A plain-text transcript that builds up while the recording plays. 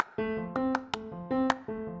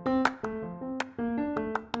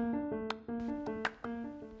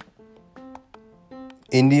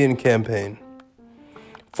Indian Campaign.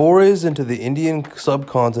 Forays into the Indian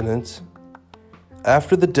subcontinent.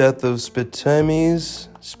 After the death of Spitamenes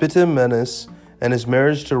and his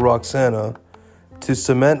marriage to Roxana, to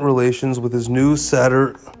cement relations with his new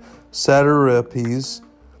satrapies,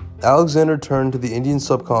 Alexander turned to the Indian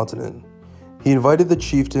subcontinent. He invited the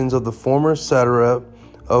chieftains of the former satrap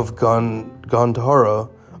of Gandhara,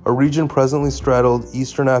 a region presently straddled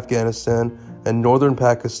eastern Afghanistan and northern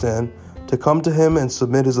Pakistan, to come to him and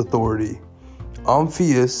submit his authority.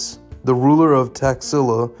 Amphius, the ruler of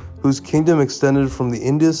Taxila, whose kingdom extended from the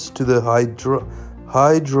Indus to the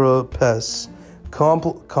Hydaspes,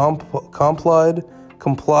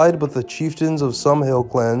 complied with the chieftains of some hill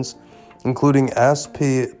clans, including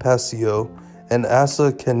Aspasio and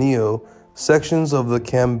Asakanio, sections of the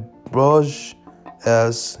Kamboj,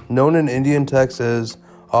 as known in Indian texts as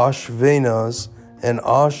Ashvanas and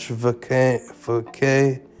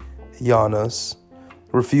Ashvakayanas,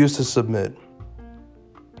 refused to submit.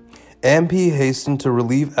 Ampi hastened to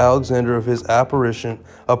relieve Alexander of his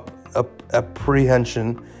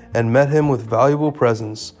apprehension and met him with valuable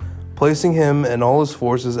presents, placing him and all his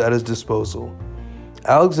forces at his disposal.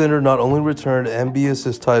 Alexander not only returned Ambius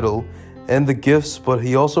his title and the gifts, but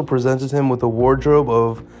he also presented him with a wardrobe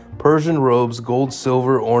of Persian robes, gold,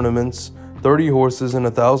 silver ornaments, 30 horses, and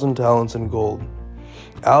 1,000 talents in gold.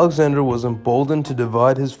 Alexander was emboldened to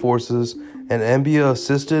divide his forces, and Ambia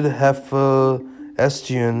assisted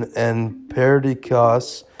Hephaestion and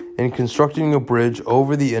Perdiccas in constructing a bridge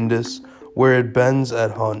over the Indus where it bends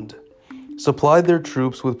at Hund, supplied their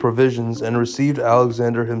troops with provisions, and received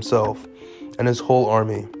Alexander himself and his whole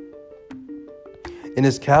army in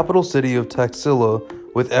his capital city of Taxila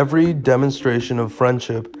with every demonstration of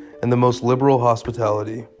friendship and the most liberal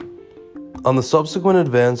hospitality. On the subsequent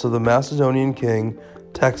advance of the Macedonian king,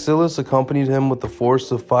 Taxilis accompanied him with a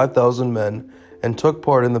force of 5,000 men and took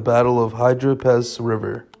part in the battle of Hydaspes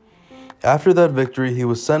River. After that victory, he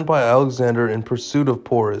was sent by Alexander in pursuit of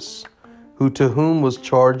Porus, to whom was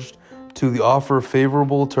charged to offer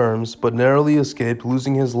favorable terms, but narrowly escaped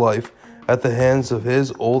losing his life at the hands of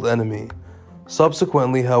his old enemy.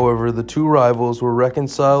 Subsequently, however, the two rivals were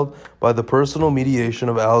reconciled by the personal mediation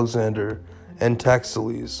of Alexander and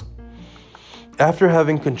Taxiles. After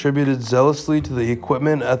having contributed zealously to the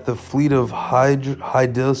equipment at the fleet of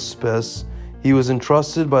Hydaspes, he was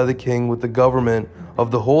entrusted by the king with the government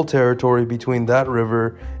of the whole territory between that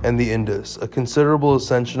river and the Indus. A considerable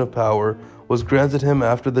ascension of power was granted him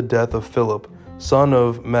after the death of Philip, son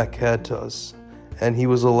of Machaetas, and he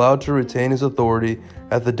was allowed to retain his authority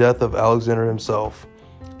at the death of Alexander himself,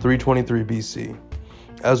 323 BC,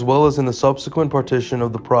 as well as in the subsequent partition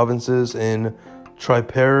of the provinces in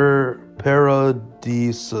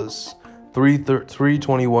Triparadisus,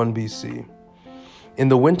 321 BC. In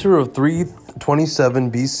the winter of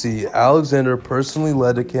 327 BC, Alexander personally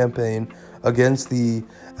led a campaign against the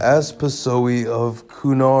Aspasoi of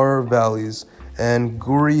Kunar valleys and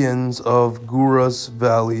Gurians of Guras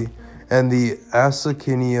valley and the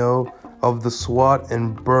Asakanio of the Swat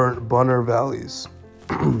and Bunner valleys.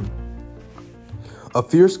 A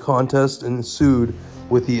fierce contest ensued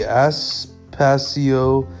with the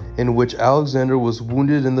Aspasio, in which Alexander was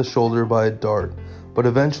wounded in the shoulder by a dart, but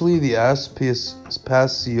eventually the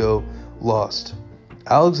Aspasio lost.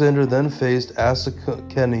 Alexander then faced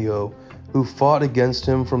Asakanio, who fought against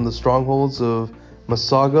him from the strongholds of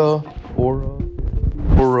Massaga, Ora,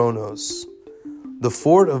 and Koronos. The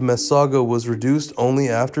fort of Massaga was reduced only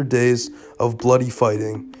after days of bloody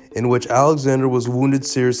fighting, in which Alexander was wounded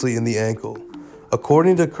seriously in the ankle.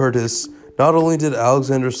 According to Curtis, not only did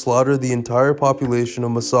Alexander slaughter the entire population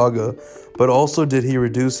of Massaga, but also did he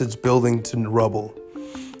reduce its building to rubble.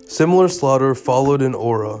 Similar slaughter followed in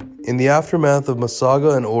Ora. In the aftermath of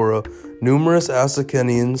Massaga and Ora, numerous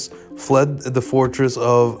Asakanians fled the fortress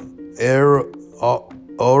of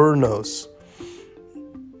Ornos.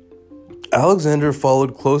 Alexander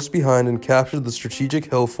followed close behind and captured the strategic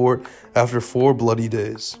hill fort after 4 bloody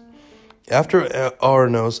days. After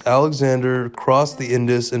Arnos, Alexander crossed the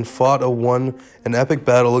Indus and won an epic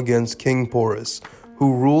battle against King Porus,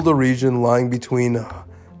 who ruled a region lying between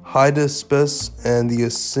Hydaspes and the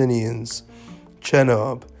Assyrians,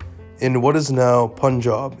 Chenab, in what is now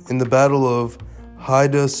Punjab, in the Battle of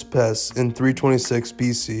Hydaspes in 326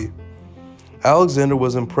 BC. Alexander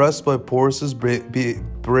was impressed by Porus's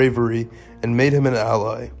bravery and made him an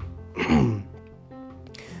ally.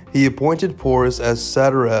 He appointed Porus as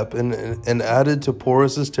satrap and added to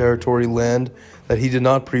Porus's territory land that he did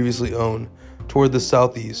not previously own, toward the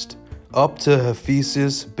southeast, up to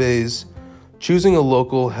Hephaestus Bays. Choosing a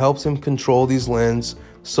local helped him control these lands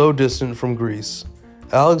so distant from Greece.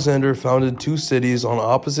 Alexander founded 2 cities on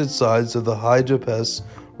opposite sides of the Hydaspes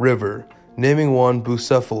River, naming one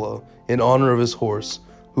Bucephala in honor of his horse,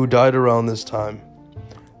 who died around this time.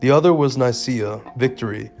 The other was Nicaea,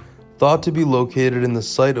 Victory, thought to be located in the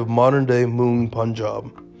site of modern-day Moon,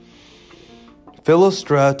 Punjab.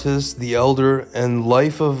 Philostratus the Elder and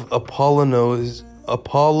Life of Apollonius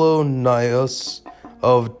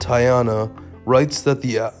of Tyana writes that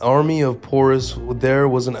the army of Porus there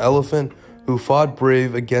was an elephant who fought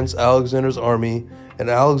brave against Alexander's army, and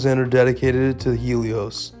Alexander dedicated it to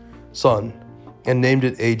Helios, son, and named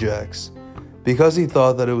it Ajax, because he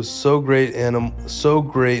thought that it was so great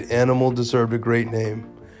animal deserved a great name.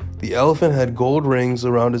 The elephant had gold rings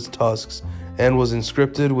around its tusks and was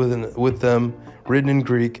inscripted with them, written in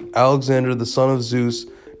Greek, Alexander the son of Zeus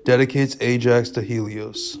dedicates Ajax to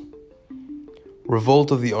Helios. Revolt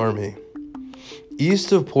of the army.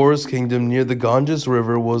 East of Porus' kingdom near the Ganges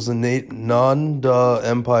River was the Nanda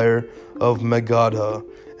Empire of Magadha,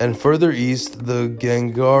 and further east the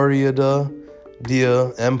Gangaria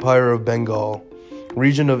Empire of Bengal,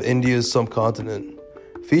 region of India's subcontinent.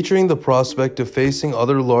 Featuring the prospect of facing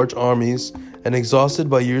other large armies and exhausted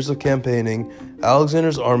by years of campaigning,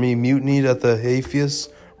 Alexander's army mutinied at the Haephus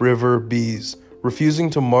River Bees,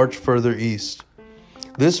 refusing to march further east.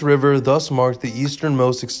 This river thus marked the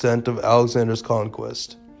easternmost extent of Alexander's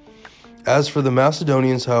conquest. As for the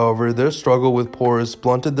Macedonians, however, their struggle with Porus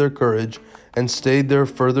blunted their courage and stayed their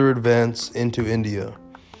further advance into India.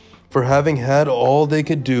 For having had all they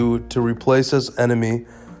could do to replace his enemy,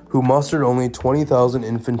 who mustered only 20,000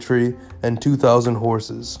 infantry and 2,000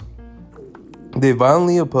 horses, they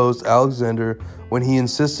violently opposed Alexander when he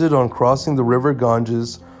insisted on crossing the river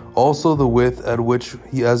Ganges, also the width at which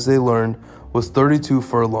he, as they learned, was 32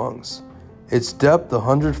 furlongs, its depth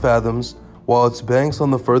 100 fathoms, while its banks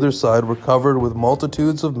on the further side were covered with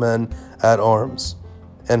multitudes of men at arms,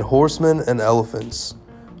 and horsemen and elephants.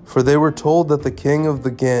 For they were told that the king of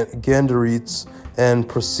the Gandarites and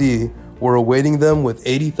Prusy were awaiting them with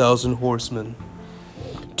 80,000 horsemen,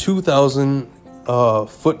 2,000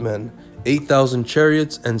 footmen, 8,000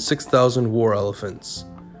 chariots, and 6,000 war elephants.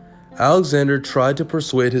 Alexander tried to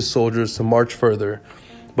persuade his soldiers to march further,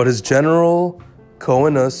 but his general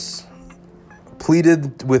Coenus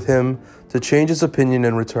pleaded with him to change his opinion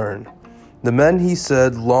and return. The men, he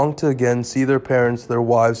said, longed to again see their parents, their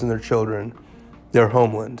wives, and their children, their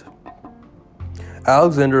homeland.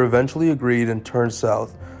 Alexander eventually agreed and turned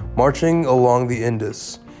south, marching along the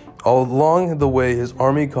Indus. Along the way, his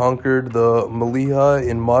army conquered the Maliha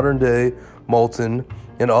in modern-day Multan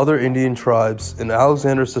and other Indian tribes, and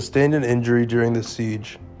Alexander sustained an injury during the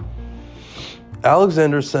siege.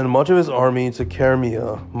 Alexander sent much of his army to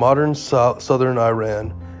Karmia, modern southern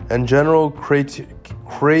Iran, and General Craterus,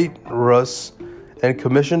 and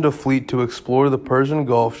commissioned a fleet to explore the Persian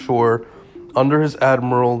Gulf shore under his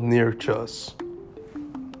admiral Nearchus,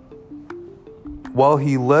 while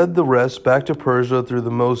he led the rest back to Persia through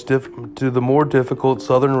the more difficult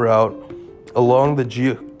southern route along the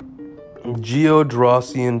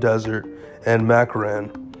Geodrosian Desert and Makran.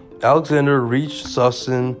 Alexander reached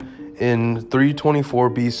Susin in 324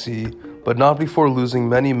 BC, but not before losing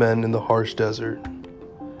many men in the harsh desert.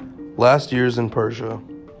 Last years in Persia.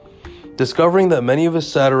 Discovering that many of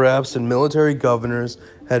his satraps and military governors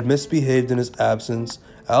had misbehaved in his absence,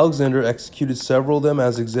 Alexander executed several of them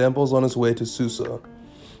as examples on his way to Susa.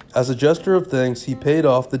 As a gesture of thanks, he paid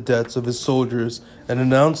off the debts of his soldiers and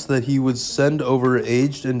announced that he would send over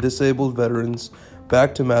aged and disabled veterans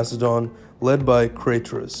back to Macedon, led by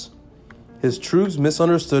Craterus. His troops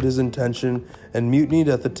misunderstood his intention and mutinied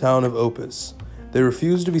at the town of Opis. They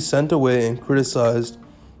refused to be sent away and criticized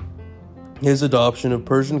his adoption of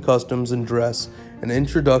Persian customs and dress and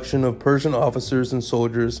introduction of Persian officers and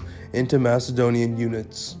soldiers into Macedonian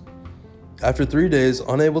units. After 3 days,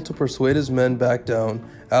 unable to persuade his men back down,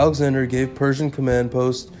 Alexander gave Persian command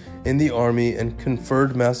posts in the army and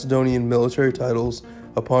conferred Macedonian military titles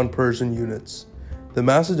upon Persian units. The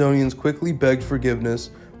Macedonians quickly begged forgiveness,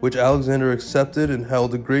 which Alexander accepted, and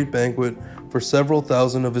held a great banquet for several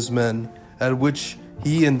thousand of his men, at which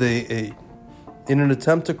he and they ate, in an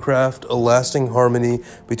attempt to craft a lasting harmony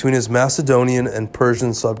between his Macedonian and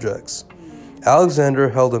Persian subjects. Alexander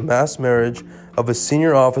held a mass marriage of his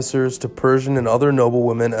senior officers to Persian and other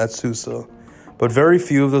noblewomen at Susa, but very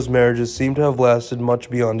few of those marriages seem to have lasted much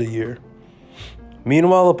beyond a year.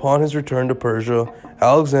 Meanwhile, upon his return to Persia,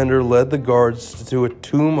 Alexander led the guards to a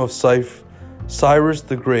tomb of Cyrus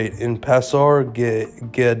the Great in Pasar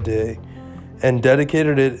Gede and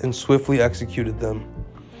dedicated it and swiftly executed them.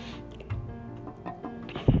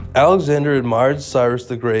 Alexander admired Cyrus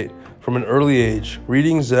the Great from an early age,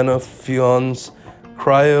 reading Xenophon's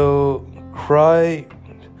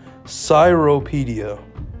Cyropedia,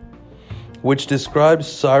 which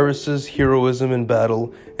describes Cyrus's heroism in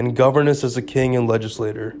battle and governance as a king and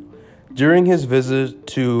legislator. During his visit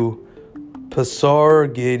to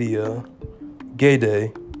Pasargadae,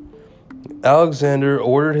 Alexander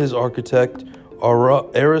ordered his architect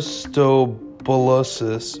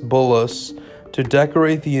Aristobulus to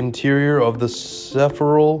decorate the interior of the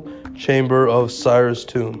sepulchral chamber of Cyrus'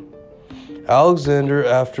 tomb. Alexander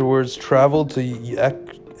afterwards traveled to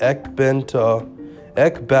Ecbatana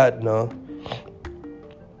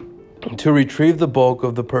to retrieve the bulk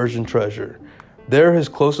of the Persian treasure. There, his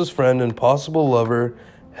closest friend and possible lover,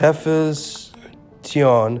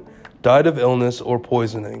 Hephaestion, died of illness or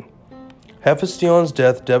poisoning. Hephaestion's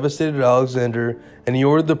death devastated Alexander, and he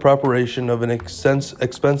ordered the preparation of an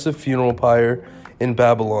expensive funeral pyre in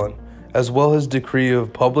Babylon, as well as decree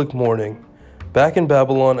of public mourning. Back in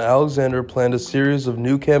Babylon, Alexander planned a series of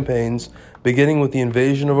new campaigns, beginning with the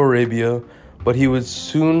invasion of Arabia, but he would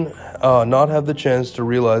soon not have the chance to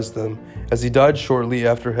realize them, as he died shortly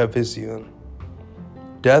after Hephaestion.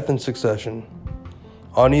 Death in succession.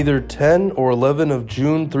 On either 10 or 11 of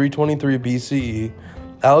June 323 BCE,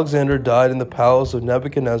 Alexander died in the palace of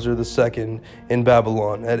Nebuchadnezzar II in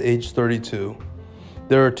Babylon at age 32.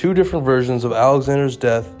 There are two different versions of Alexander's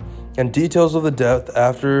death, and details of the death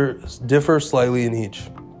differ slightly in each.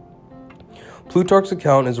 Plutarch's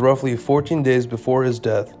account is roughly 14 days before his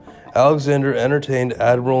death. Alexander entertained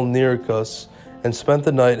Admiral Nearchus and spent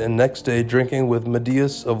the night and next day drinking with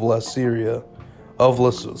Medius of Larissa.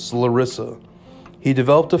 He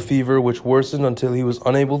developed a fever which worsened until he was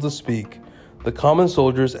unable to speak. The common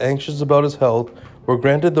soldiers, anxious about his health, were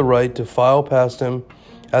granted the right to file past him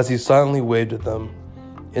as he silently waved at them.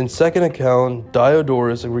 In second account,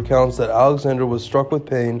 Diodorus recounts that Alexander was struck with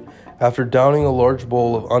pain after downing a large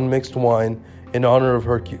bowl of unmixed wine in honor of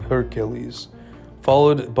Hercules.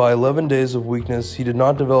 Followed by 11 days of weakness, he did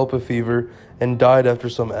not develop a fever and died after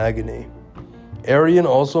some agony. Arrian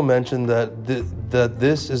also mentioned that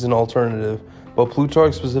this is an alternative, but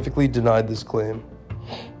Plutarch specifically denied this claim.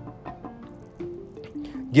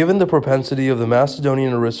 Given the propensity of the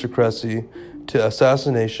Macedonian aristocracy to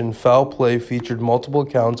assassination, foul play featured multiple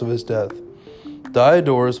accounts of his death.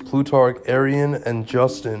 Diodorus, Plutarch, Arrian, and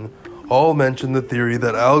Justin all mentioned the theory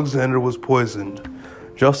that Alexander was poisoned.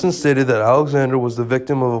 Justin stated that Alexander was the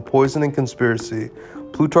victim of a poisoning conspiracy.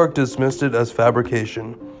 Plutarch dismissed it as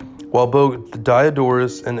fabrication, while both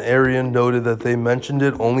Diodorus and Arrian noted that they mentioned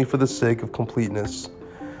it only for the sake of completeness.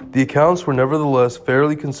 The accounts were nevertheless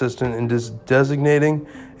fairly consistent in designating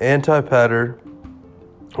Antipater,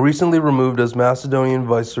 recently removed as Macedonian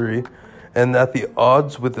viceroy, and at the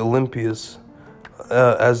odds with Olympias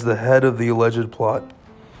as the head of the alleged plot,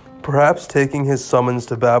 perhaps taking his summons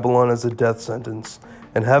to Babylon as a death sentence,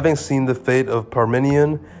 and having seen the fate of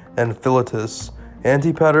Parmenion and Philotas,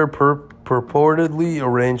 Antipater purportedly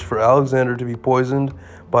arranged for Alexander to be poisoned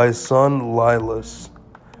by his son Iolaus,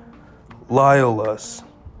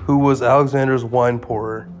 who was Alexander's wine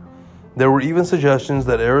pourer. There were even suggestions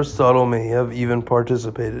that Aristotle may have even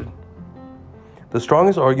participated. The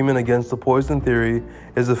strongest argument against the poison theory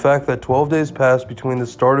is the fact that 12 days passed between the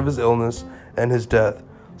start of his illness and his death.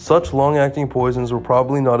 Such long-acting poisons were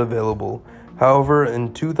probably not available. However,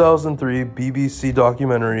 in 2003 BBC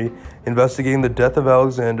documentary investigating the death of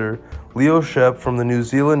Alexander, Leo Shep from the New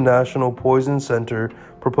Zealand National Poison Centre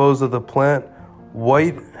proposed that the plant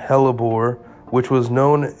white hellebore, which was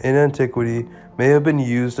known in antiquity, may have been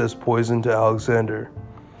used as poison to Alexander.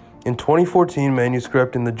 In 2014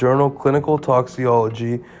 manuscript in the journal Clinical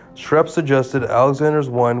Toxicology, Shep suggested Alexander's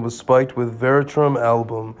wine was spiked with veratrum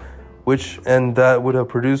album, that would have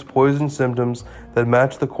produced poison symptoms that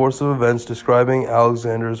matched the course of events describing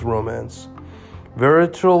Alexander's romance.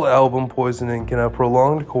 Veratrum album poisoning can have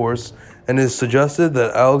prolonged course, and it is suggested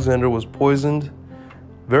that Alexander was poisoned.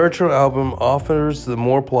 Veratrum album offers the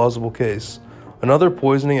more plausible case. Another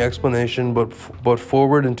poisoning explanation, but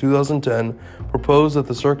forward in 2010, proposed that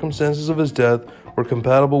the circumstances of his death were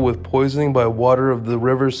compatible with poisoning by water of the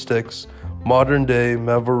river Styx, modern-day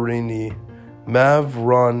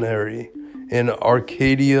Mavronary, in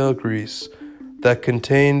Arcadia, Greece, that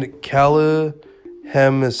contained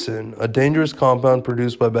calyhemicin, a dangerous compound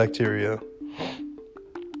produced by bacteria.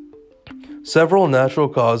 Several natural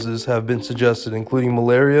causes have been suggested, including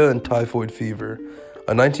malaria and typhoid fever.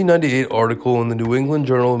 A 1998 article in the New England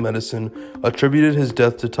Journal of Medicine attributed his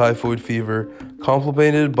death to typhoid fever,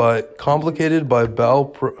 complicated by bowel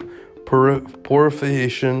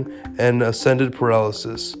purification and ascended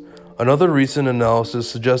paralysis. Another recent analysis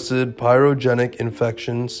suggested pyrogenic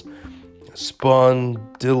infections,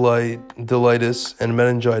 spondylitis, and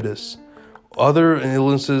meningitis. Other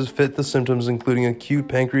illnesses fit the symptoms, including acute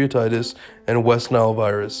pancreatitis and West Nile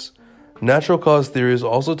virus. Natural cause theories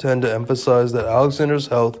also tend to emphasize that Alexander's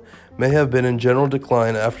health may have been in general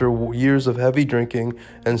decline after years of heavy drinking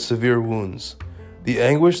and severe wounds. The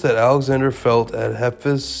anguish that Alexander felt at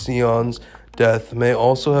Hephaestion's death may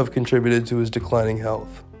also have contributed to his declining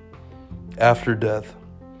health. After death,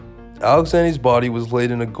 Alexander's body was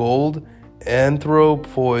laid in a gold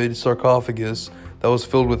anthropoid sarcophagus that was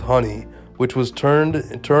filled with honey, which was placed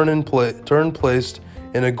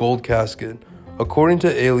in a gold casket. According to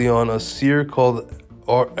Aelion, a seer called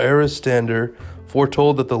Aristander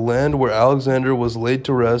foretold that the land where Alexander was laid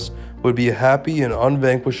to rest would be happy and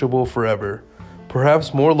unvanquishable forever.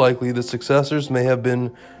 Perhaps more likely, the successors may have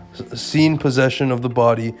been seen possession of the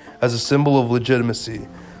body as a symbol of legitimacy,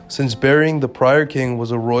 since burying the prior king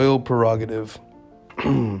was a royal prerogative.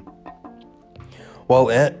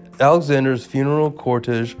 While Alexander's funeral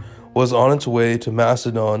cortege was on its way to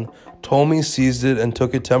Macedon, Ptolemy seized it and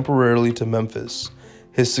took it temporarily to Memphis.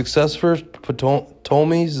 His successor,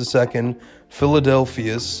 Ptolemy II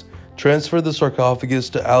Philadelphus, transferred the sarcophagus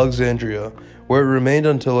to Alexandria, where it remained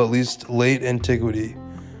until at least late antiquity.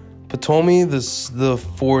 Ptolemy IV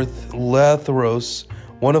Lathros,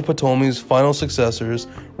 one of Ptolemy's final successors,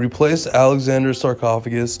 replaced Alexander's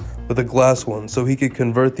sarcophagus with a glass one so he could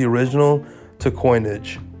convert the original to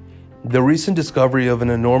coinage. The recent discovery of an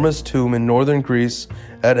enormous tomb in northern Greece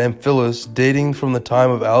at Amphilos, dating from the time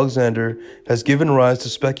of Alexander, has given rise to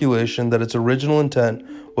speculation that its original intent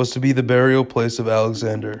was to be the burial place of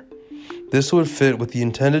Alexander. This would fit with the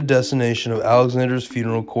intended destination of Alexander's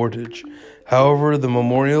funeral cortege. However, the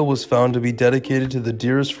memorial was found to be dedicated to the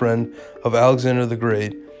dearest friend of Alexander the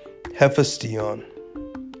Great, Hephaestion.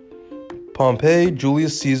 Pompey,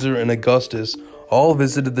 Julius Caesar, and Augustus all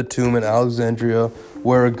visited the tomb in Alexandria,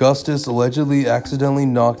 where Augustus allegedly accidentally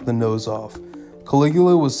knocked the nose off.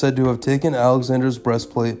 Caligula was said to have taken Alexander's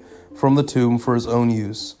breastplate from the tomb for his own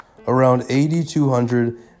use. Around AD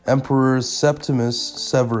 200, Emperor Septimus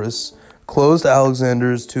Severus closed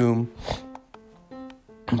Alexander's tomb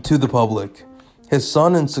to the public. His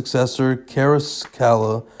son and successor,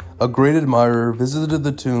 Caracalla, a great admirer, visited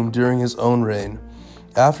the tomb during his own reign.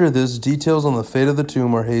 After this, details on the fate of the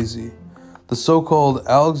tomb are hazy. The so-called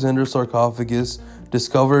Alexander sarcophagus,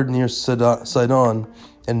 discovered near Sidon,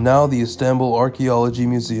 and now the Istanbul Archaeology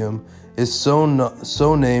Museum, is so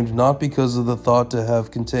named not because of the thought to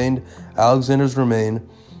have contained Alexander's remain,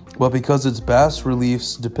 but because its bas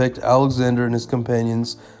reliefs depict Alexander and his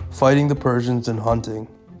companions fighting the Persians and hunting.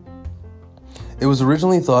 It was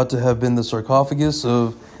originally thought to have been the sarcophagus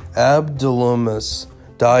of Abdolomus,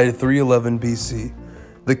 died 311 BC.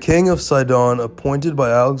 The king of Sidon, appointed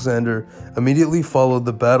by Alexander, immediately followed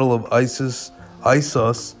the Battle of Issus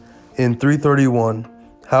in 331.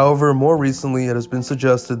 However, more recently it has been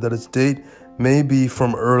suggested that its date may be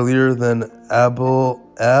from earlier than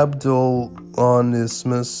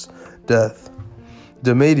Abdolonismus' death.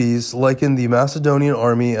 Demades likened the Macedonian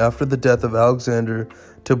army after the death of Alexander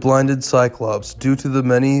to blinded cyclops due to the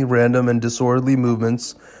many random and disorderly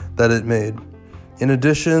movements that it made. In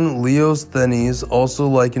addition, Leosthenes also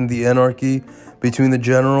likened the anarchy between the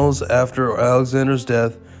generals after Alexander's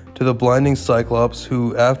death to the blinding cyclops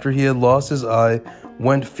who, after he had lost his eye,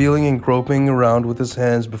 went feeling and groping around with his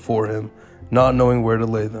hands before him, not knowing where to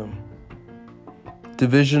lay them.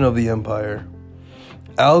 Division of the Empire.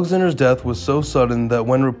 Alexander's death was so sudden that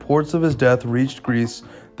when reports of his death reached Greece,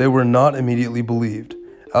 they were not immediately believed.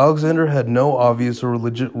 Alexander had no obvious or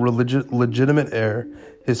legitimate heir.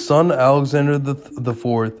 His son Alexander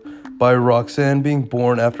IV, by Roxanne being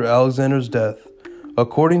born after Alexander's death.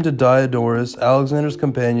 According to Diodorus, Alexander's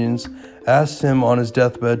companions asked him on his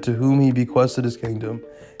deathbed to whom he bequested his kingdom.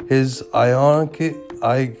 His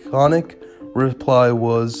iconic reply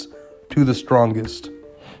was, "To the strongest."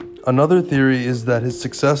 Another theory is that his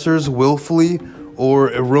successors willfully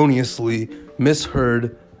or erroneously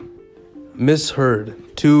misheard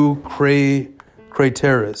to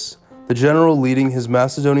Craterus, the general leading his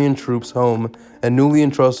Macedonian troops home and newly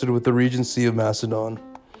entrusted with the regency of Macedon.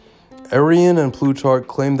 Arrian and Plutarch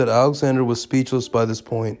claimed that Alexander was speechless by this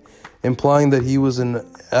point, implying that he was an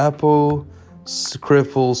apocryphal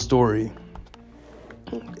story.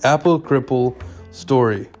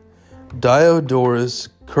 Diodorus,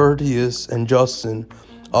 Curtius, and Justin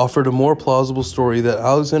offered a more plausible story that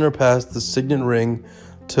Alexander passed the signet ring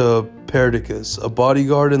to Perdiccas, a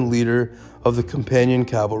bodyguard and leader of the companion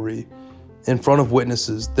cavalry, in front of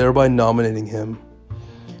witnesses, thereby nominating him.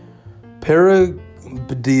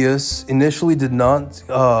 Arrhidaeus initially did not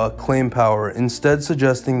claim power, instead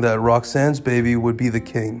suggesting that Roxanne's baby would be the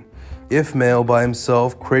king, if male, by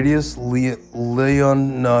himself, Cratius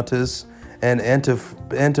Leonatus, and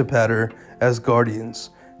Antipater as guardians.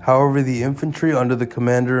 However, the infantry under the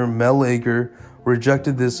commander Meleager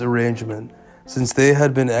rejected this arrangement, since they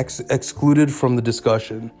had been excluded from the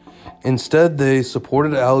discussion. Instead, they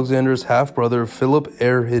supported Alexander's half-brother Philip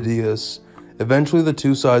Arrhidaeus. Eventually, the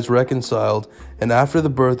two sides reconciled, and after the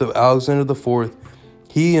birth of Alexander IV,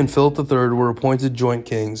 he and Philip III were appointed joint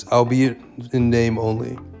kings, albeit in name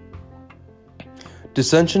only.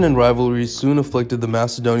 Dissension and rivalry soon afflicted the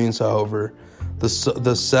Macedonians, however. The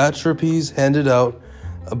satrapies handed out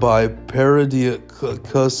by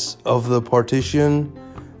Perdiccas of the partition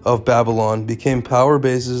of Babylon became power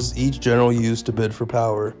bases each general used to bid for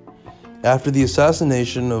power. After the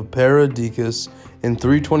assassination of Perdiccas in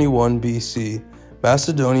 321 BC,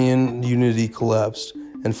 Macedonian unity collapsed,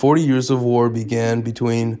 and 40 years of war began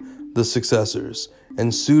between the successors,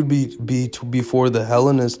 ensued before the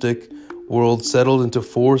Hellenistic world settled into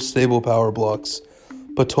four stable power blocks: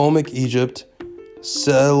 Ptolemaic Egypt,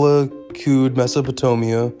 Seleucid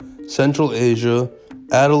Mesopotamia, Central Asia,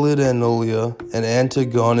 Attalid Anatolia, and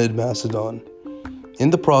Antigonid Macedon.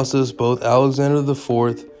 In the process, both Alexander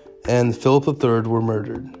IV and Philip III were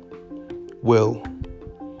murdered. Will.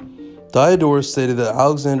 Diodorus stated that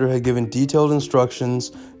Alexander had given detailed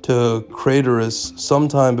instructions to Craterus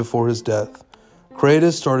sometime before his death.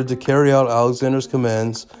 Craterus started to carry out Alexander's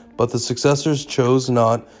commands, but the successors chose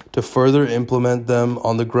not to further implement them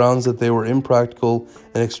on the grounds that they were impractical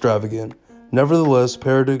and extravagant. Nevertheless,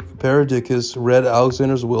 Perdiccas read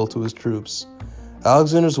Alexander's will to his troops.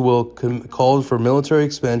 Alexander's will called for military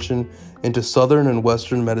expansion into southern and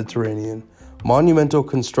western Mediterranean, monumental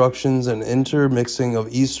constructions, and intermixing of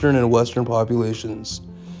eastern and western populations.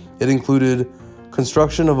 It included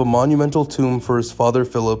construction of a monumental tomb for his father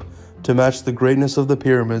Philip to match the greatness of the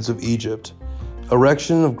pyramids of Egypt,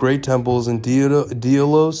 erection of great temples in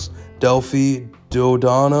Delos, Delphi,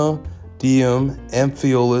 Dodona, Dium,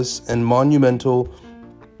 Amphipolis, and monumental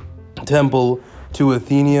temple to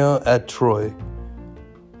Athenia at Troy,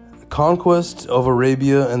 conquest of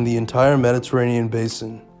Arabia and the entire Mediterranean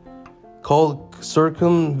basin, called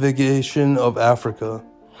circumvigation of Africa,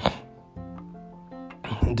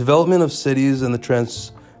 development of cities and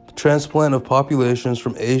the transplant of populations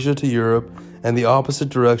from Asia to Europe and the opposite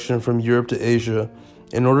direction from Europe to Asia,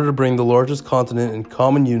 in order to bring the largest continent in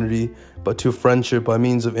common unity, but to friendship by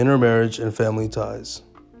means of intermarriage and family ties.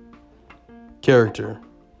 Character.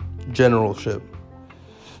 Generalship.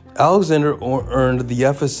 Alexander earned the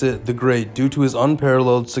epithet the Great due to his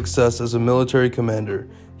unparalleled success as a military commander.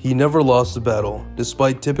 He never lost a battle,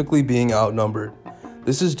 despite typically being outnumbered.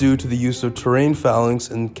 This is due to the use of terrain phalanx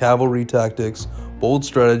and cavalry tactics, bold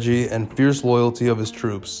strategy, and fierce loyalty of his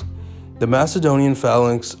troops. The Macedonian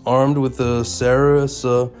phalanx, armed with a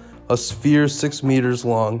sarissa, a spear 6 meters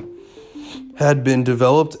long, had been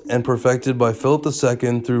developed and perfected by Philip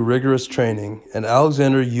II through rigorous training, and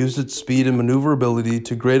Alexander used its speed and maneuverability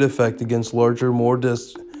to great effect against larger, more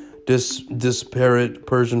disparate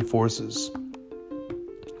Persian forces.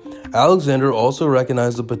 Alexander also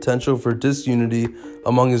recognized the potential for disunity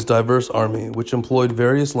among his diverse army, which employed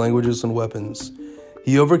various languages and weapons.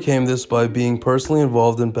 He overcame this by being personally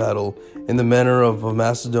involved in battle in the manner of a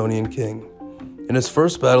Macedonian king. In his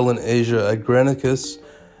first battle in Asia at Granicus,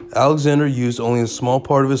 Alexander used only a small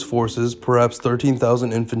part of his forces, perhaps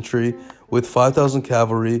 13,000 infantry with 5,000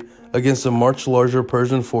 cavalry, against a much larger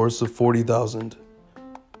Persian force of 40,000.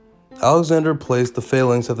 Alexander placed the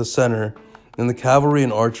phalanx at the center and the cavalry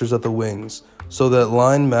and archers at the wings, so that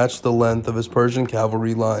line matched the length of his Persian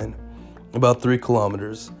cavalry line, about 3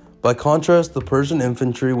 kilometers. By contrast, the Persian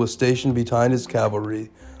infantry was stationed behind his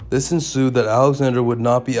cavalry. This ensued that Alexander would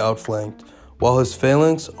not be outflanked, while his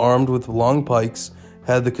phalanx, armed with long pikes,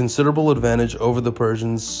 had the considerable advantage over the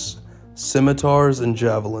Persians' scimitars and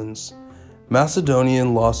javelins.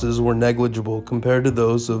 Macedonian losses were negligible compared to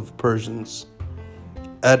those of Persians.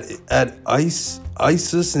 At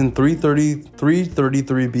Issus in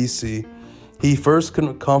 333 BC, he first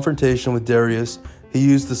confrontation with Darius, he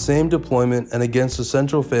used the same deployment and against the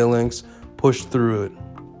central phalanx pushed through it.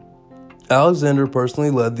 Alexander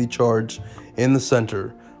personally led the charge in the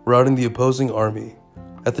center, routing the opposing army.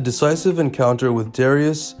 At the decisive encounter with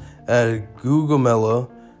Darius at Gaugamela,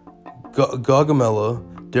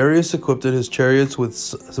 Darius equipped his chariots with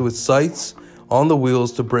sights on the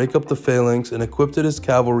wheels to break up the phalanx and equipped his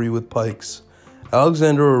cavalry with pikes.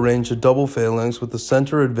 Alexander arranged a double phalanx with the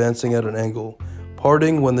center advancing at an angle,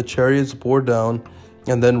 parting when the chariots bore down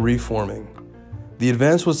and then reforming. The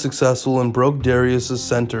advance was successful and broke Darius'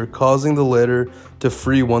 center, causing the latter to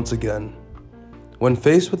free once again. When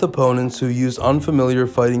faced with opponents who used unfamiliar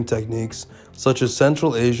fighting techniques, such as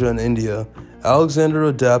Central Asia and India, Alexander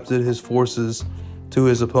adapted his forces to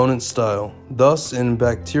his opponent's style. Thus, in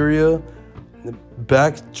Bactria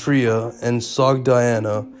and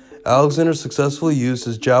Sogdiana, Alexander successfully used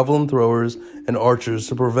his javelin throwers and archers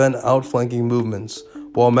to prevent outflanking movements,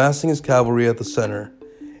 while massing his cavalry at the center.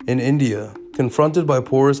 In India, confronted by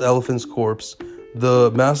Porus Elephant's corpse,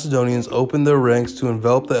 the Macedonians opened their ranks to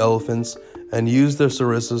envelop the elephants and used their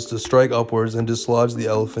sarissas to strike upwards and dislodge the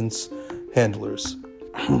elephants' handlers.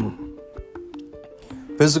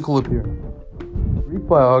 Physical appearance. Greek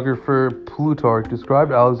biographer Plutarch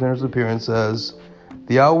described Alexander's appearance as,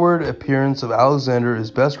 "The outward appearance of Alexander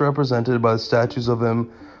is best represented by the statues of him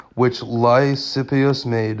which Lysippus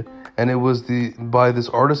made, and it was by this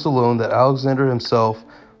artist alone that Alexander himself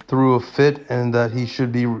threw a fit and that he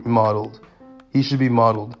should be modeled.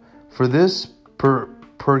 For this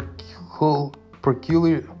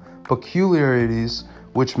peculiarities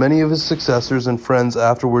which many of his successors and friends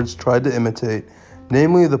afterwards tried to imitate,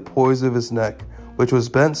 namely the poise of his neck, which was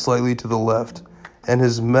bent slightly to the left, and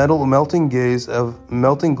his melting glance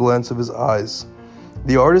of his eyes,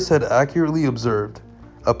 the artist had accurately observed.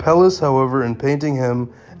 Apelles, however, in painting him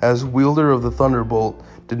as wielder of the thunderbolt,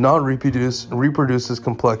 did not reproduce his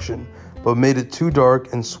complexion, but made it too dark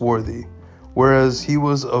and swarthy, whereas he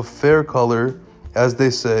was of fair color, as they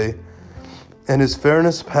say, and his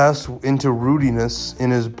fairness passed into rudiness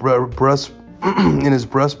in his breast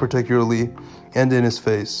particularly, and in his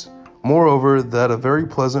face. Moreover, that a very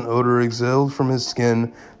pleasant odor exhaled from his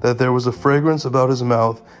skin, that there was a fragrance about his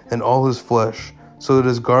mouth and all his flesh, so that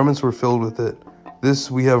his garments were filled with it. This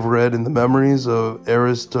we have read in the Memories of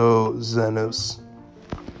Aristoxenus."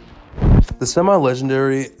 The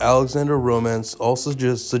semi-legendary Alexander romance also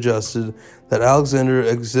suggested that Alexander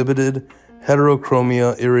exhibited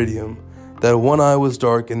heterochromia iridium, that one eye was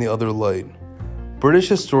dark and the other light. British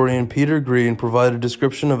historian Peter Green provided a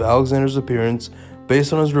description of Alexander's appearance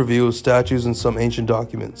based on his review of statues in some ancient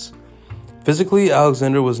documents. Physically,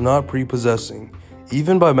 Alexander was not prepossessing.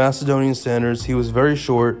 Even by Macedonian standards, he was very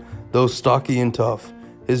short, though stocky and tough.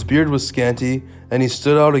 His beard was scanty, and he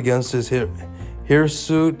stood out against his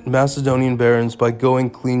hirsute Macedonian barons by going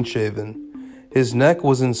clean-shaven. His neck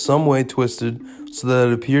was in some way twisted, so that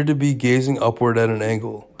it appeared to be gazing upward at an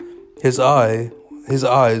angle. His eyes,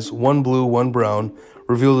 one blue, one brown,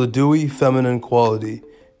 revealed a dewy, feminine quality.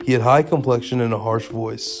 He had high complexion and a harsh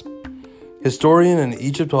voice. Historian and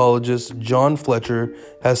Egyptologist John Fletcher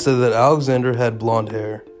has said that Alexander had blonde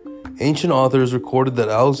hair. Ancient authors recorded that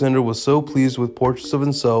Alexander was so pleased with portraits of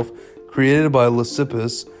himself created by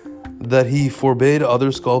Lysippus that he forbade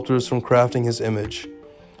other sculptors from crafting his image.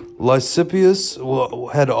 Lysippus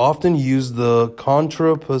had often used the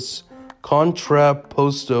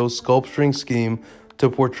contrapposto sculpturing scheme to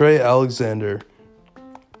portray Alexander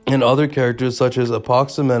and other characters such as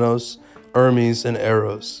Apoxamenos, Hermes, and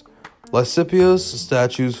Eros. Lysippus'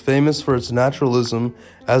 statues, famous for its naturalism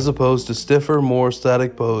as opposed to stiffer, more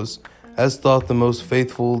static pose, as thought the most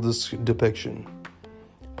faithful depiction.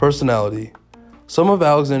 Personality. Some of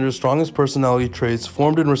Alexander's strongest personality traits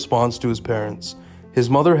formed in response to his parents. His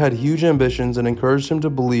mother had huge ambitions and encouraged him to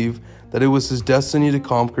believe that it was his destiny to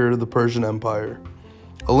conquer the Persian Empire.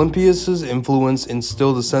 Olympias' influence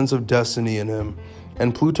instilled a sense of destiny in him,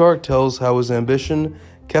 and Plutarch tells how his ambition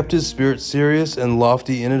kept his spirit serious and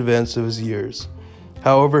lofty in advance of his years.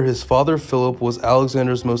 However, his father Philip was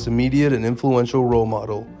Alexander's most immediate and influential role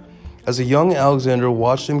model. As a young Alexander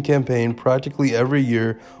watched him campaign practically every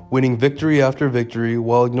year, winning victory after victory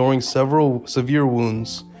while ignoring several severe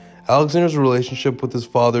wounds. Alexander's relationship with his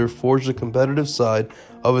father forged a competitive side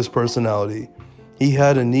of his personality. He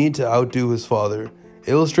had a need to outdo his father,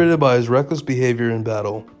 illustrated by his reckless behavior in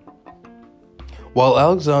battle. While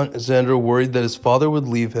Alexander worried that his father would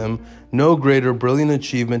leave him no greater brilliant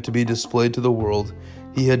achievement to be displayed to the world,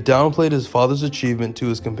 he had downplayed his father's achievement to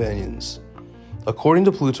his companions. According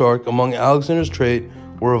to Plutarch, among Alexander's traits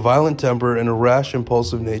were a violent temper and a rash,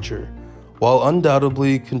 impulsive nature. While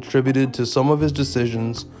undoubtedly contributed to some of his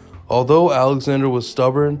decisions, although Alexander was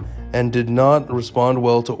stubborn and did not respond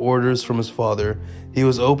well to orders from his father, he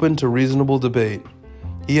was open to reasonable debate.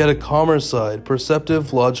 He had a calmer side,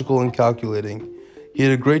 perceptive, logical, and calculating. He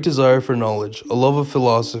had a great desire for knowledge, a love of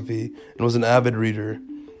philosophy, and was an avid reader.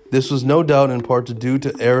 This was no doubt in part due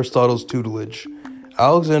to Aristotle's tutelage.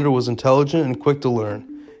 Alexander was intelligent and quick to learn.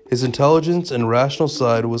 His intelligence and rational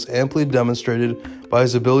side was amply demonstrated by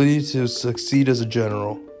his ability to succeed as a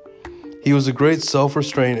general. He was a great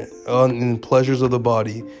self-restraint in pleasures of the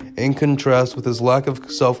body, in contrast with his lack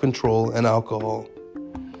of self-control and alcohol.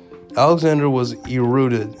 Alexander was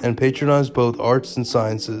erudite and patronized both arts and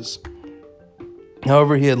sciences.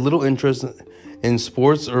 However, he had little interest in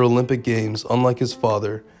sports or Olympic games, unlike his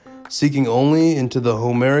father, seeking only into the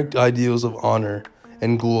Homeric ideals of honor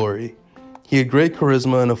and glory. He had great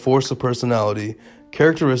charisma and a force of personality,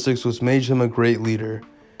 characteristics which made him a great leader.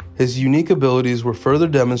 His unique abilities were further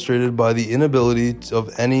demonstrated by the inability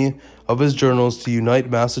of any of his generals to unite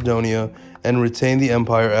Macedonia and retain the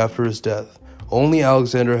empire after his death. Only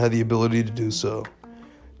Alexander had the ability to do so.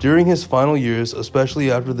 During his final years,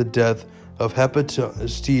 especially after the death of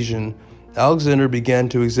Hephaestion, Alexander began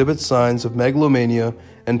to exhibit signs of megalomania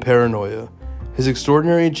and paranoia. His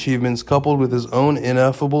extraordinary achievements, coupled with his own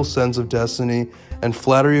ineffable sense of destiny and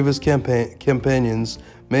flattery of his companions,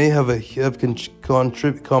 may have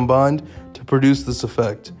combined to produce this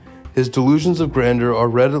effect. His delusions of grandeur are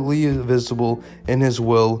readily visible in his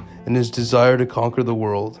will and his desire to conquer the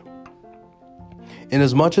world.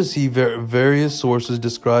 Inasmuch as he various sources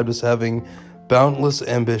described as having boundless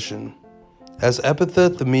ambition, as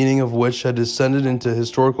epithet the meaning of which had descended into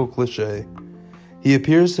historical cliché. He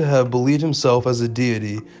appears to have believed himself as a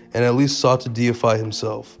deity and at least sought to deify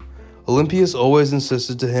himself. Olympias always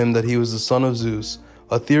insisted to him that he was the son of Zeus,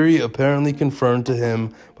 a theory apparently confirmed to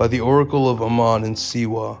him by the oracle of Ammon in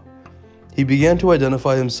Siwa. He began to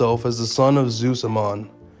identify himself as the son of Zeus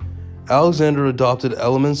Ammon. Alexander adopted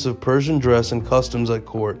elements of Persian dress and customs at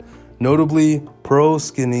court, notably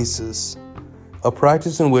proskinesis, a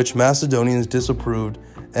practice in which Macedonians disapproved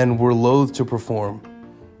and were loath to perform.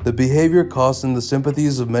 The behavior cost him the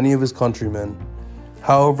sympathies of many of his countrymen.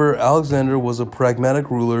 However, Alexander was a pragmatic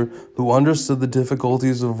ruler who understood the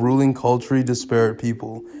difficulties of ruling culturally disparate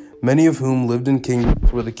people, many of whom lived in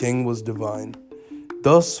kingdoms where the king was divine.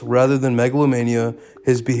 Thus, rather than megalomania,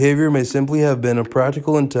 his behavior may simply have been a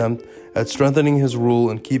practical attempt at strengthening his rule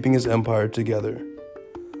and keeping his empire together.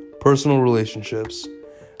 Personal relationships.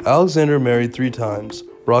 Alexander married 3 times: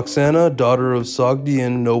 Roxana, daughter of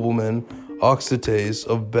Sogdian nobleman Oxytes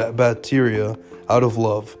of Bactria, out of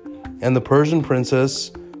love, and the Persian princess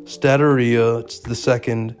Statiria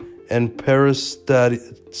II and Peristatis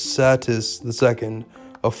II,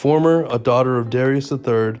 a former a daughter of Darius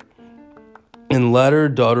III, and latter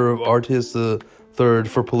daughter of Artius III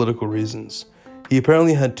for political reasons. He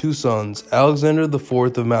apparently had 2 sons, Alexander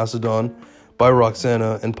IV of Macedon by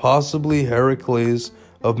Roxana, and possibly Heracles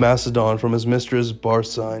of Macedon from his mistress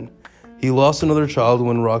Barsine. He lost another child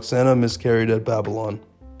when Roxana miscarried at Babylon.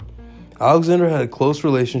 Alexander had a close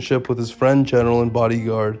relationship with his friend, general, and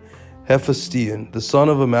bodyguard Hephaestion, the son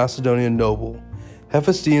of a Macedonian noble.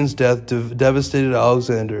 Hephaestion's death devastated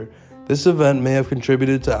Alexander. This event may have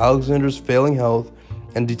contributed to Alexander's failing health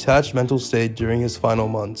and detached mental state during his final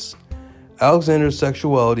months. Alexander's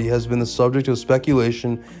sexuality has been the subject of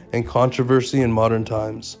speculation and controversy in modern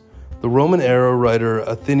times. The Roman-era writer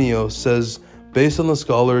Athenæus says, based on the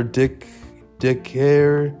scholar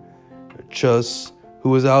Dicaearchus, who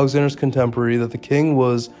was Alexander's contemporary, that the king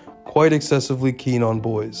was quite excessively keen on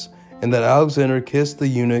boys, and that Alexander kissed the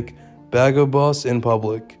eunuch Bagabus in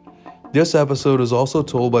public. This episode is also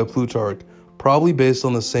told by Plutarch, probably based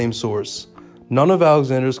on the same source. None of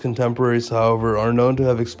Alexander's contemporaries, however, are known to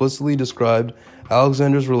have explicitly described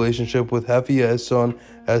Alexander's relationship with Hephaestion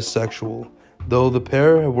as sexual, though the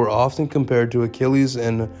pair were often compared to Achilles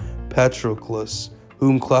and Patroclus,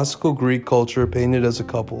 whom classical Greek culture painted as a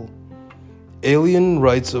couple. Aelian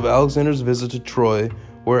writes of Alexander's visit to Troy,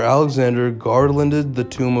 where Alexander garlanded the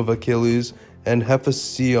tomb of Achilles and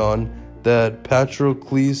Hephaestion, that of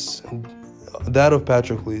Patroclus,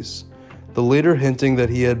 the later hinting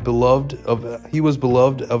that he was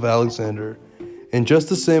beloved of Alexander. In just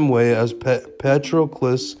the same way as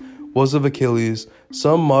Patroclus was of Achilles,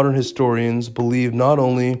 some modern historians believe not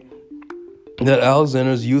only that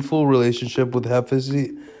Alexander's youthful relationship with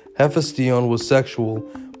Hephaestion was sexual,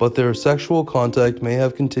 but their sexual contact may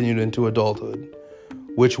have continued into adulthood,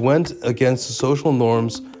 which went against the social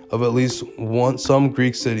norms of at least some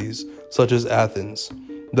Greek cities, such as Athens,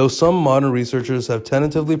 though some modern researchers have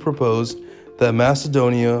tentatively proposed that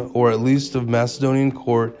Macedonia, or at least of Macedonian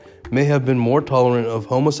court, may have been more tolerant of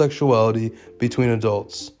homosexuality between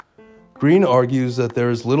adults. Green argues that there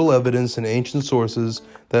is little evidence in ancient sources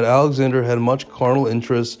that Alexander had much carnal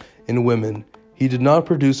interest in women. He did not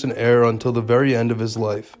produce an heir until the very end of his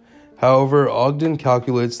life. However, Ogden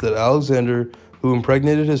calculates that Alexander, who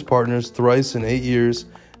impregnated his partners thrice in 8 years,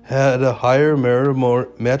 had a higher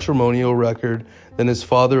matrimonial record than his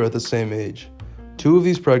father at the same age. 2 of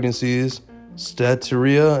these pregnancies,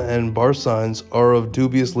 Stateria and Barcines are of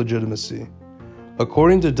dubious legitimacy.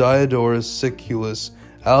 According to Diodorus Siculus,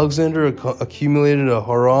 Alexander accumulated a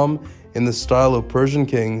harem in the style of Persian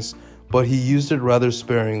kings, but he used it rather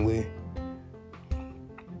sparingly.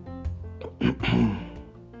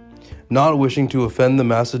 Not wishing to offend the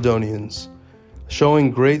Macedonians,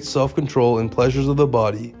 showing great self-control in pleasures of the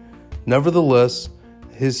body. Nevertheless,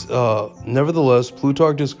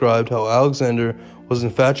 Plutarch described how Alexander was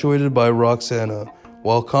infatuated by Roxana,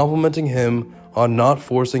 while complimenting him on not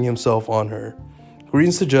forcing himself on her.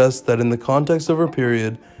 Green suggests that in the context of her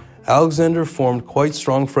period, Alexander formed quite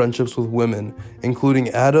strong friendships with women, including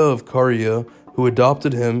Ada of Caria, who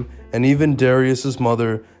adopted him, and even Darius's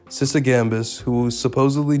mother, Sysigambis, who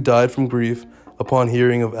supposedly died from grief upon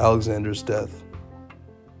hearing of Alexander's death.